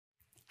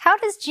How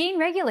does gene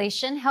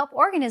regulation help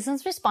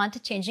organisms respond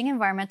to changing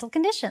environmental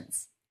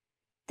conditions?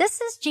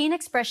 This is gene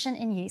expression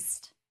in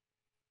yeast.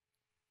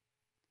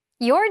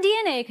 Your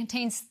DNA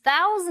contains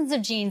thousands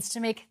of genes to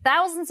make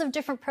thousands of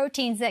different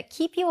proteins that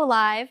keep you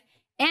alive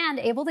and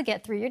able to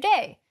get through your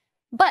day.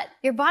 But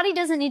your body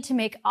doesn't need to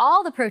make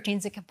all the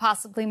proteins it can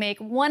possibly make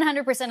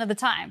 100% of the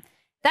time.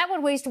 That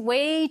would waste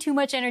way too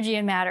much energy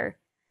and matter.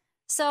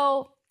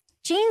 So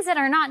genes that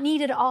are not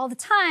needed all the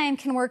time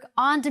can work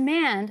on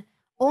demand,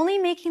 only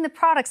making the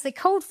products they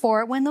code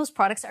for when those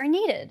products are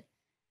needed.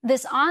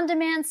 This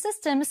on-demand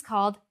system is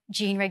called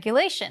gene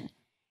regulation.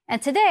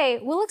 And today,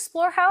 we'll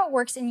explore how it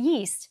works in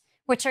yeast,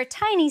 which are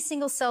tiny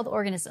single-celled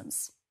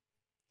organisms.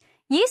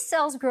 Yeast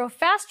cells grow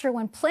faster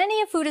when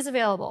plenty of food is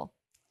available.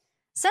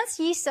 Since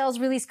yeast cells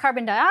release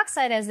carbon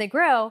dioxide as they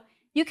grow,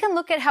 you can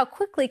look at how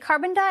quickly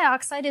carbon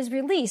dioxide is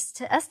released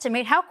to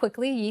estimate how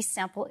quickly a yeast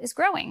sample is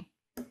growing.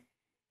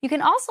 You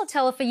can also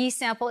tell if a yeast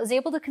sample is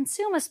able to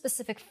consume a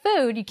specific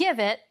food you give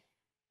it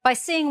by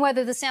seeing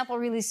whether the sample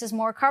releases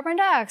more carbon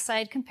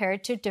dioxide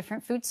compared to a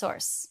different food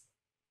source.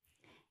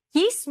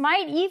 Yeast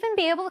might even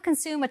be able to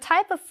consume a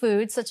type of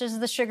food, such as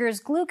the sugars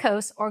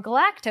glucose or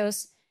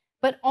galactose,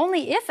 but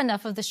only if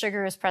enough of the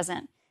sugar is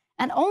present,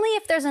 and only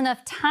if there's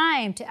enough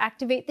time to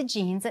activate the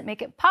genes that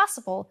make it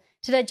possible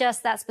to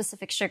digest that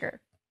specific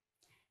sugar.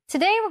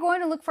 Today, we're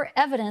going to look for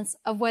evidence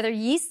of whether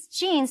yeast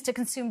genes to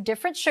consume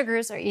different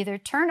sugars are either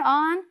turned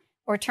on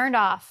or turned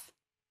off.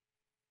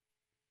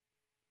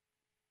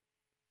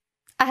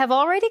 I have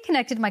already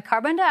connected my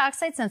carbon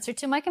dioxide sensor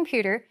to my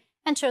computer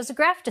and chose a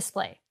graph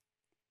display.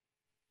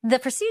 The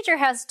procedure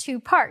has two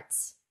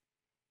parts.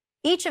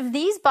 Each of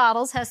these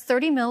bottles has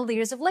 30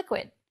 milliliters of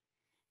liquid.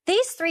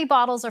 These 3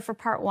 bottles are for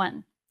part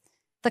 1.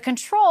 The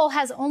control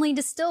has only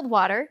distilled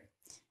water.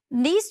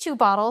 These 2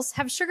 bottles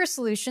have sugar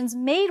solutions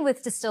made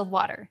with distilled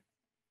water.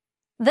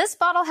 This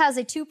bottle has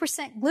a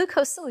 2%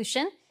 glucose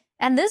solution,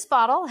 and this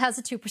bottle has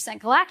a 2%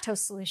 galactose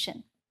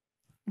solution.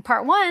 In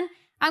part 1,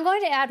 I'm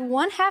going to add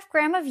 1/2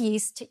 gram of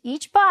yeast to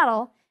each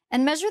bottle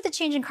and measure the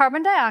change in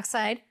carbon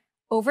dioxide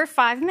over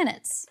 5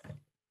 minutes.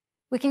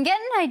 We can get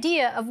an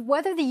idea of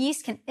whether the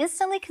yeast can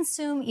instantly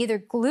consume either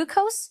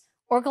glucose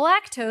or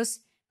galactose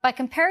by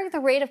comparing the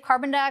rate of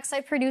carbon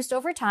dioxide produced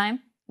over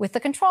time with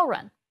the control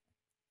run.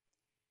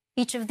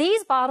 Each of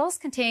these bottles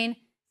contain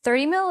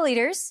 30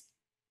 milliliters,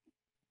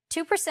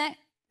 2%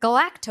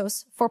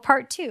 galactose for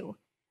part 2,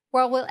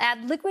 where we'll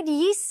add liquid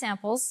yeast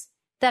samples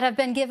that have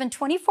been given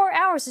 24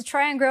 hours to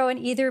try and grow in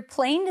either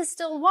plain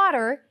distilled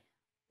water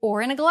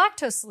or in a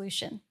galactose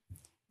solution.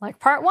 Like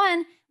part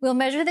 1, we'll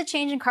measure the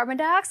change in carbon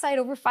dioxide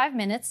over 5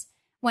 minutes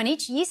when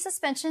each yeast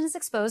suspension is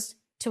exposed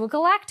to a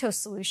galactose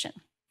solution.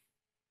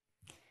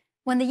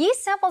 When the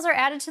yeast samples are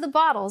added to the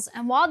bottles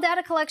and while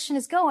data collection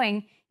is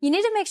going, you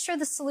need to make sure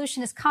the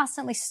solution is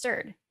constantly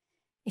stirred.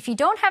 If you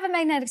don't have a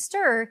magnetic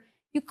stirrer,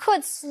 you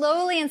could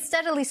slowly and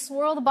steadily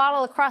swirl the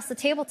bottle across the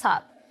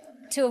tabletop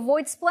to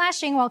avoid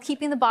splashing while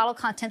keeping the bottle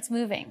contents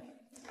moving.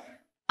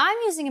 I'm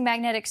using a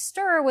magnetic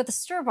stirrer with a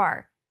stir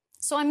bar,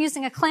 so I'm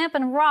using a clamp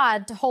and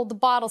rod to hold the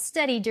bottle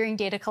steady during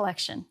data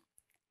collection.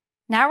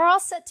 Now we're all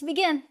set to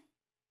begin.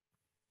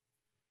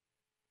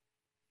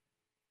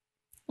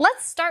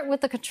 Let's start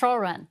with the control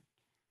run.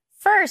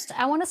 First,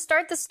 I want to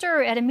start the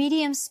stir at a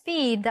medium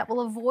speed that will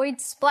avoid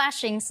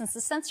splashing since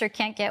the sensor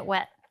can't get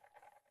wet.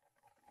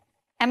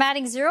 I'm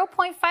adding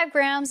 0.5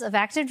 grams of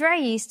active dry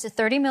yeast to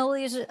 30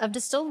 milliliters of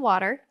distilled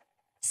water,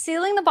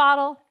 sealing the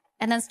bottle,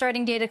 and then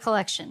starting data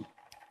collection.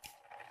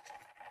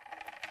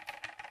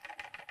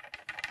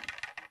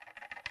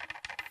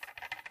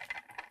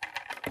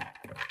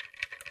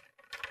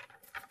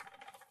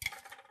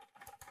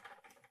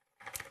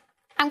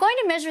 I'm going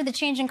to measure the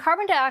change in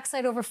carbon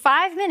dioxide over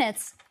 5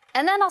 minutes,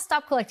 and then I'll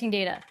stop collecting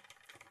data.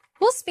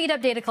 We'll speed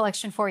up data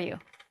collection for you.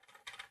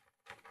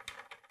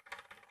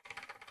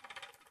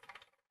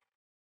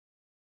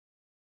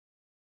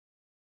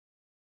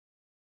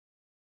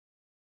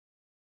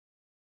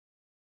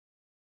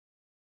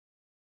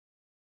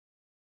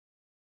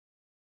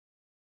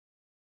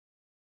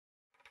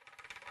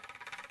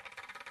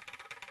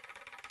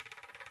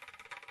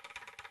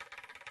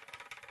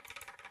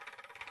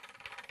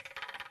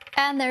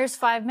 And there's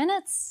 5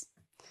 minutes.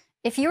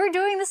 If you were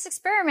doing this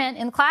experiment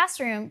in the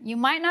classroom, you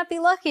might not be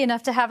lucky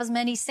enough to have as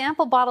many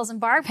sample bottles and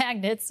bar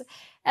magnets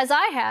as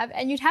I have,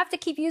 and you'd have to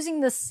keep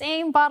using the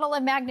same bottle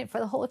and magnet for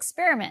the whole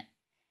experiment.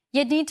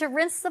 You'd need to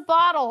rinse the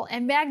bottle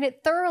and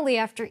magnet thoroughly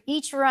after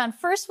each run,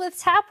 first with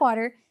tap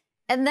water,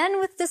 and then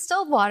with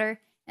distilled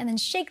water, and then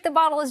shake the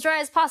bottle as dry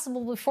as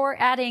possible before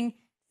adding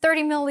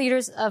 30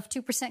 milliliters of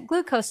 2%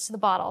 glucose to the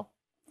bottle.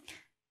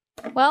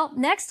 Well,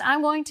 next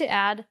I'm going to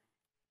add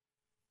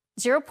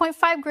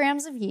 0.5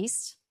 grams of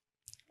yeast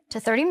to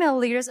 30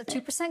 milliliters of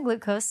 2%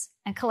 glucose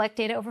and collect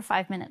data over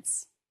 5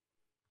 minutes.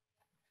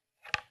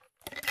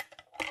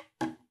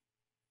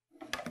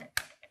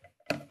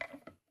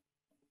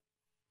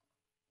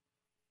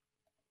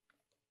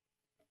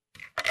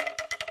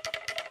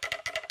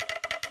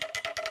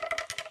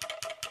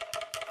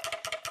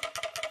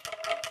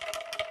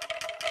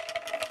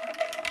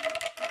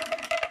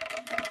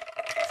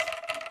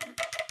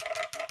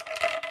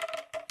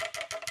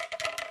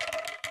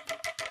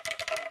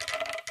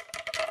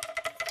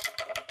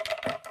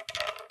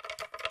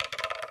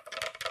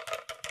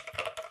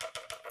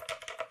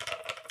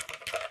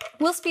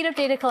 We'll speed up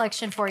data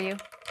collection for you.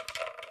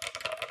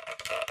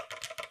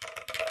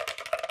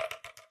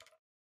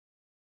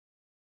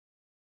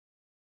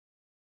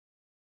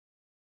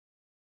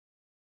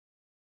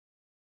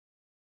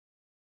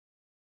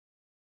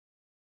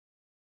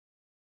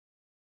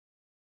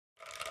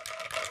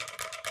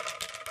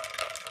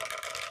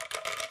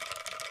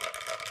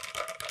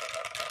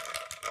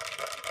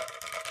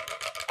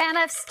 And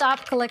I've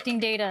stopped collecting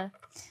data.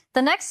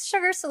 The next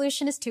sugar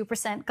solution is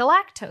 2%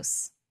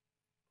 galactose.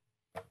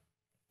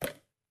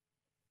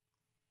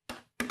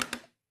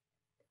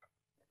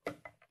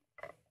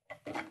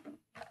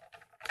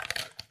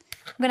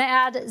 I'm going to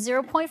add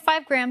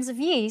 0.5 grams of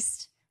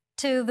yeast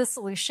to the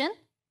solution,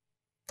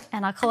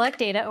 and I'll collect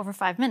data over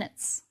 5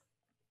 minutes.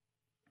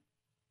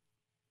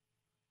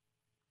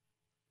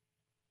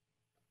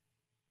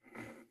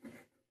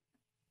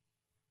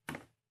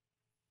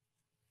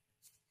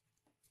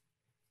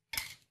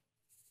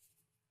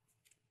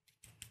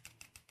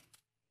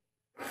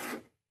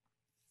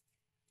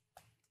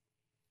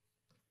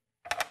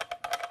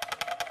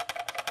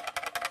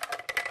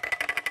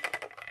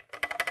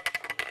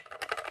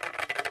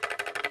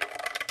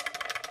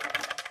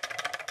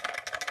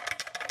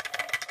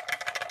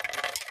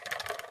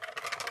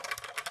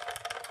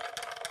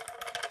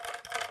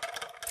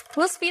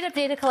 We'll speed up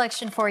data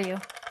collection for you.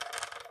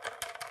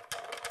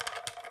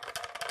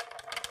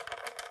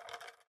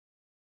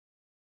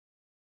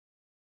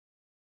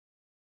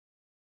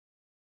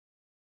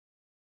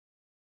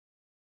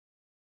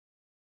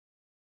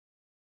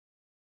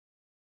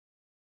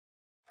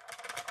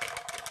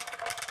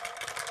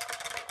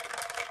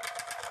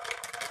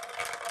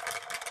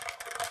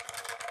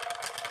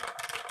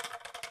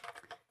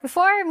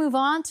 Before I move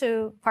on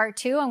to part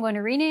 2, I'm going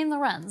to rename the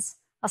runs.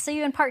 I'll see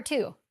you in part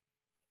 2.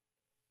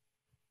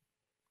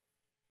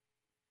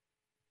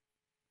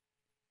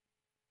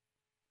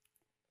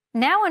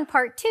 Now in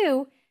part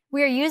 2,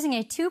 we are using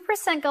a 2%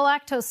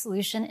 galactose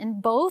solution in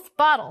both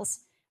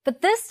bottles,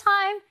 but this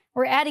time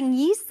we're adding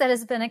yeast that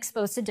has been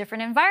exposed to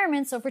different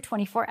environments over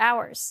 24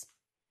 hours.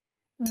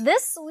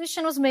 This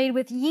solution was made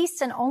with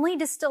yeast and only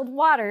distilled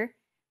water,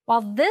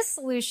 while this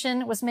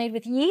solution was made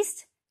with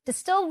yeast,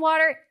 distilled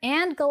water,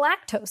 and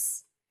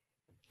galactose.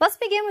 Let's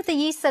begin with the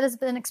yeast that has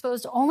been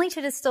exposed only to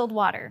distilled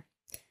water.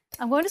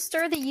 I'm going to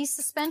stir the yeast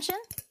suspension,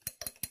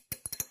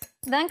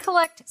 then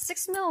collect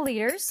 6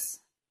 milliliters.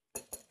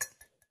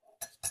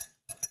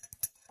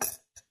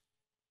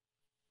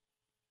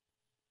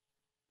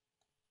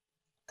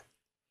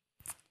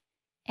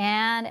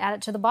 And add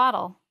it to the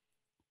bottle.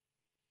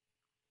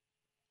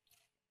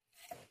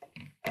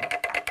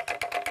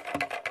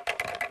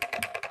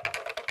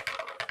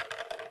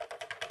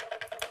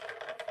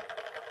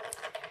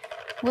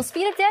 We'll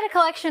speed up data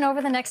collection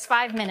over the next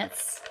 5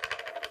 minutes.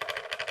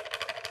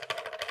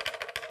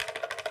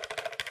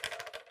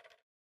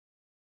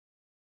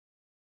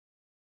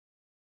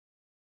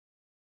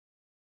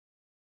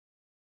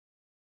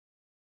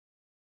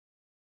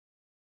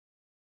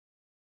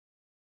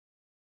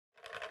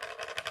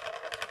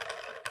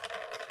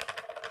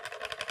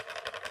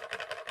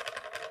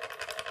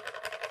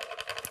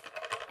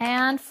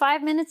 And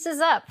 5 minutes is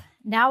up.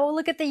 Now we'll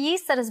look at the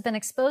yeast that has been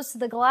exposed to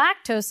the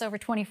galactose over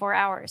 24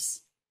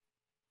 hours.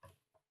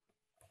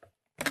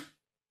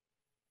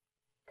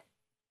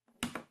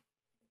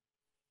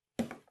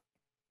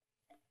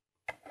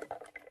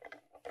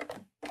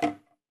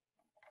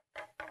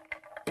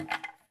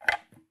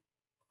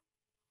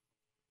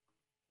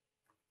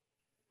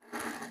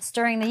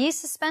 Stirring the yeast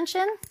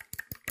suspension.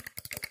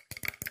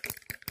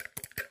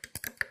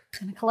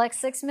 I'm going to collect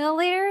 6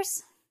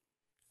 milliliters.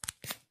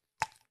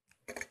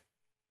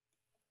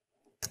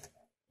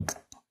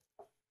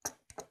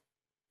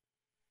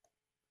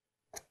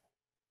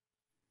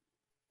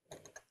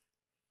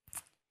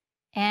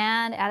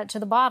 And add it to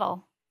the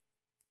bottle.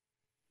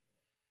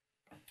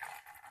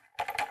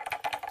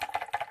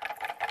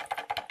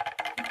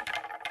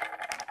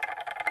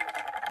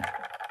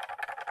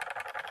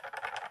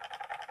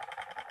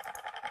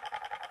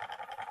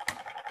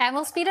 And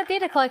we'll speed up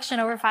data collection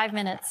over 5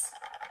 minutes.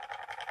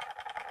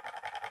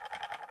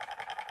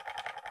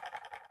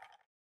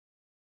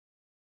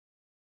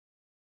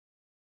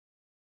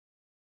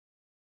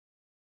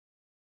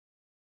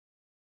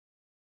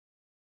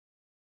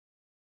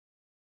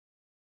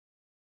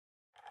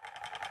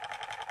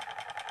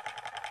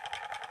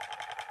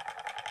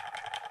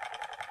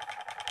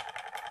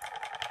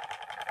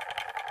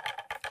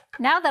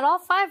 Now that all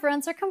 5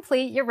 runs are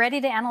complete, you're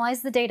ready to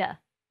analyze the data.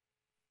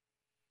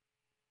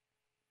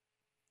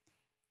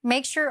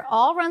 Make sure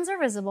all runs are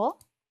visible.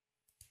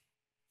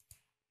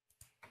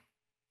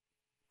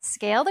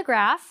 Scale the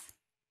graph.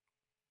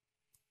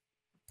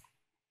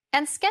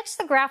 And sketch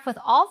the graph with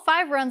all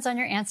 5 runs on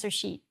your answer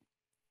sheet.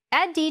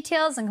 Add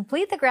details and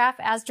complete the graph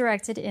as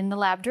directed in the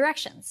lab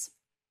directions.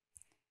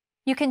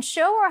 You can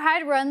show or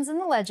hide runs in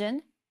the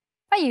legend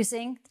by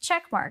using the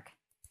check mark.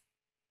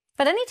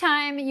 But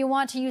anytime you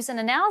want to use an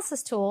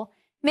analysis tool,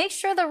 make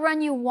sure the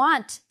run you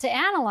want to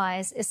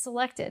analyze is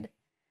selected.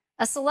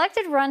 A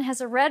selected run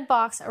has a red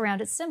box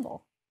around its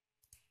symbol.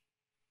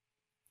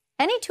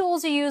 Any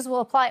tools you use will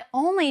apply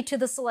only to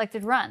the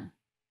selected run.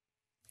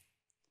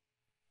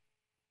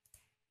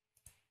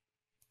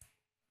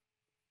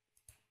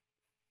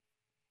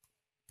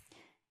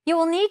 You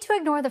will need to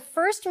ignore the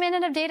first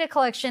minute of data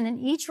collection in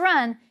each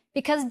run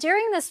because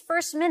during this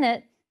first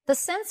minute, the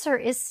sensor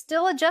is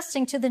still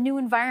adjusting to the new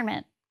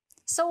environment.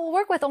 So we'll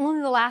work with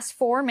only the last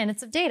 4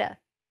 minutes of data.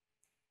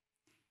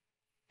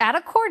 Add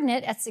a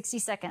coordinate at 60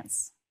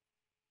 seconds.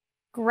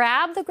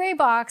 Grab the gray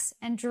box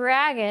and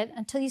drag it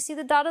until you see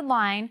the dotted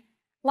line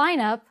line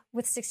up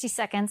with 60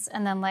 seconds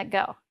and then let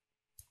go.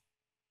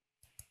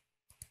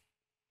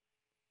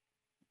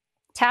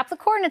 Tap the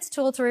coordinates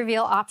tool to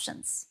reveal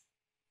options.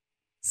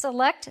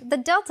 Select the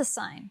delta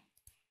sign.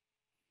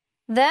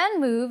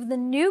 Then move the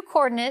new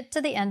coordinate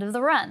to the end of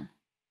the run.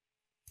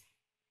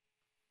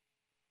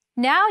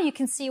 Now you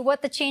can see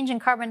what the change in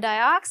carbon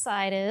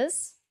dioxide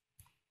is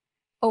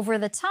over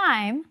the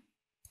time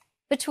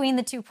between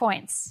the 2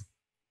 points.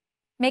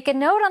 Make a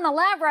note on the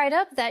lab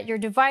write-up that you're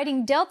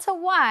dividing delta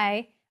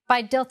Y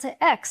by delta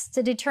X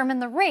to determine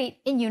the rate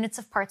in units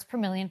of parts per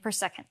million per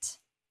second.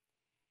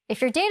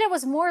 If your data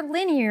was more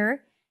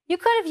linear, you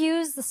could have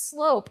used the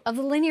slope of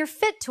the linear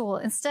fit tool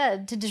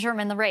instead to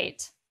determine the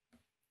rate.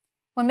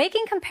 When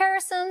making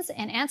comparisons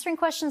and answering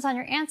questions on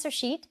your answer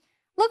sheet,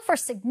 look for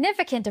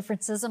significant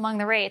differences among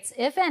the rates,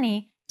 if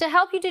any, to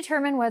help you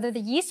determine whether the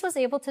yeast was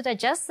able to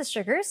digest the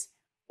sugars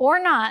or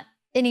not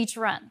in each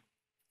run.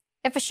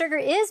 If a sugar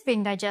is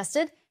being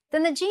digested,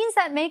 then the genes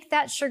that make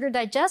that sugar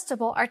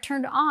digestible are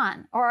turned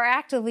on or are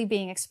actively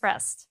being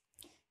expressed.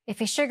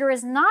 If a sugar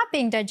is not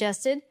being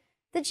digested,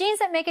 the genes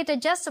that make it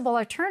digestible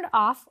are turned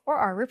off or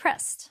are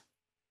repressed.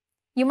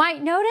 You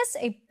might notice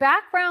a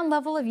background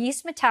level of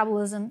yeast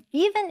metabolism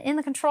even in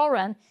the control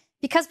run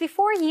because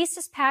before yeast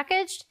is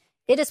packaged,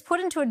 it is put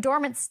into a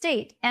dormant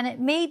state and it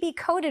may be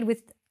coated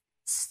with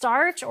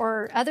starch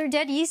or other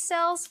dead yeast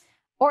cells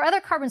or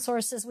other carbon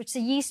sources which the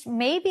yeast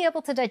may be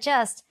able to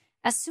digest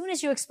as soon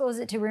as you expose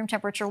it to room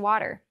temperature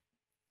water.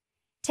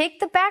 Take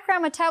the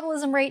background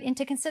metabolism rate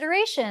into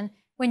consideration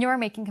when you are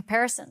making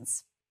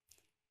comparisons.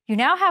 You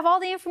now have all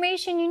the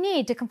information you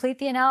need to complete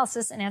the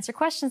analysis and answer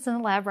questions in the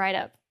lab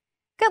write-up.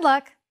 Good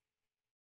luck!